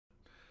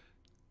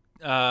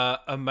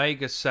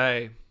Omega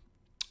say,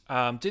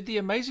 did the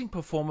amazing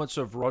performance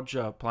of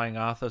Roger playing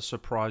Arthur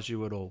surprise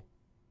you at all?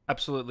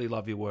 Absolutely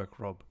love your work,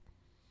 Rob.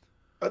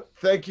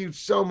 Thank you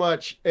so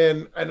much,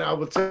 and I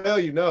will tell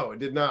you, no, it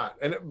did not.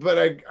 And but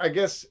I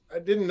guess I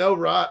didn't know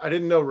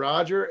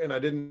Roger, and I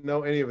didn't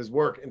know any of his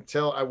work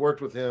until I worked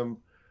with him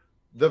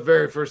the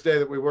very first day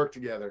that we worked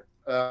together.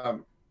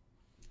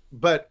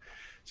 But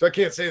so I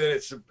can't say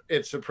that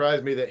it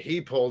surprised me that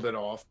he pulled it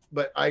off,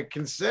 but I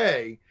can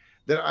say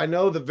that I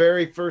know the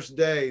very first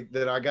day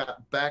that I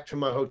got back to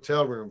my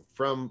hotel room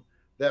from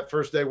that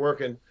first day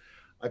working,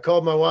 I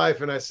called my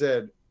wife and I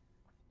said,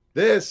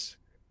 "This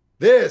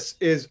this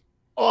is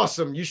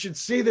awesome. You should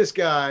see this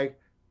guy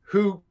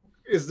who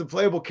is the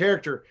playable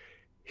character.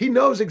 He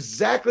knows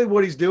exactly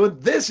what he's doing.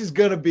 This is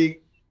going to be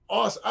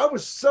awesome." I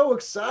was so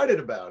excited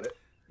about it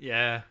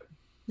Yeah,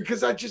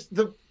 because I just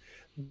the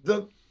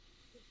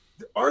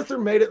Arthur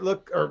made it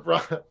look, or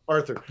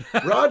Arthur,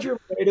 Roger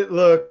made it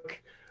look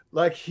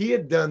like he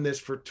had done this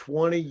for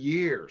 20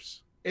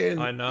 years.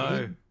 And I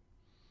know.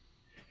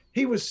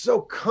 he was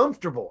so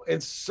comfortable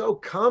and so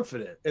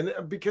confident. And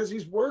because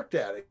he's worked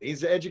at it,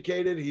 he's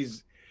educated,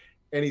 he's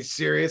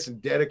serious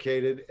and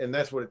dedicated, and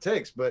that's what it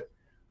takes. But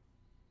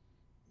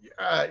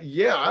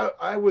yeah,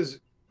 I was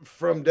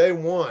from day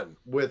one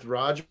with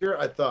Roger.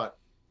 I thought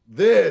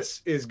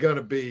this is going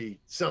to be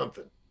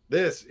something.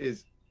 This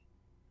is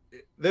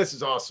this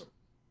is awesome.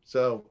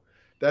 So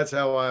that's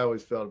how I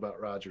always felt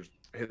about Rogers,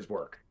 his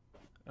work.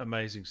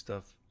 Amazing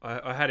stuff.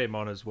 I had him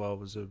on as well. It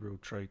was a real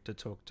treat to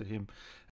talk to him.